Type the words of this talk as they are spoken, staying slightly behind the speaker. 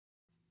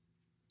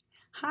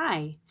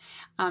Hi.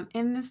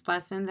 In this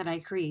lesson that I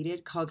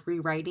created called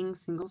Rewriting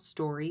Single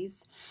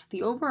Stories,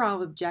 the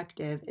overall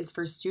objective is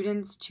for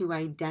students to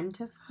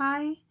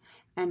identify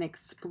and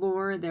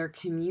explore their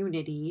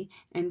community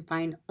and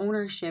find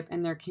ownership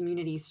in their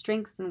community's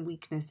strengths and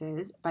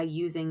weaknesses by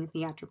using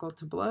theatrical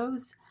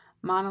tableaus,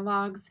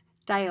 monologues,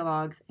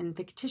 dialogues, and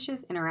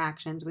fictitious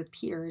interactions with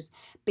peers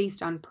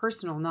based on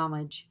personal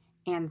knowledge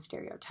and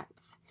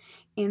stereotypes.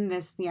 In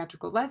this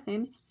theatrical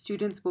lesson,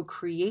 students will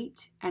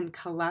create and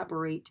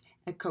collaborate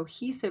a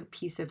cohesive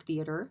piece of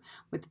theater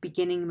with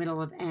beginning,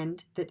 middle, and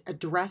end that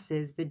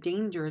addresses the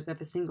dangers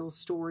of a single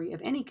story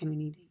of any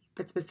community,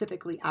 but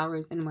specifically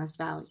ours in West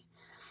Valley.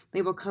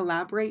 They will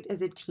collaborate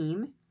as a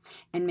team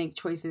and make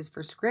choices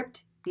for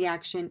script, the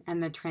action,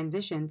 and the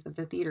transitions of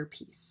the theater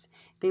piece.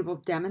 They will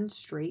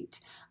demonstrate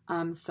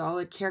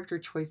solid character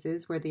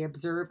choices where they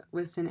observe,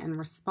 listen, and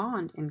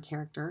respond in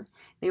character.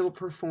 They will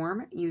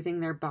perform using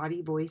their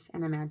body, voice,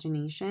 and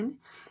imagination.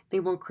 They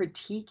will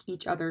critique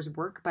each other's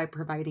work by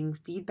providing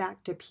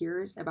feedback to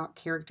peers about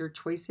character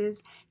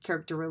choices,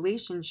 character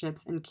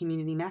relationships, and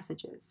community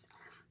messages.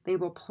 They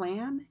will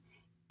plan,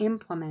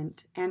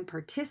 implement, and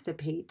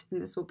participate, and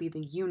this will be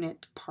the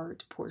unit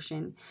part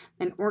portion,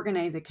 and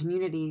organize a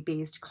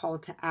community-based call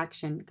to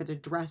action that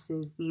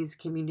addresses these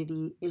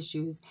community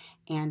issues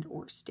and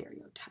or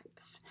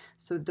stereotypes.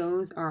 So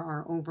those are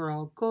our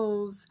overall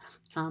goals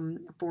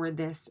for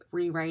this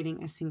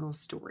Rewriting a Single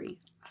Story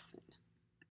lesson.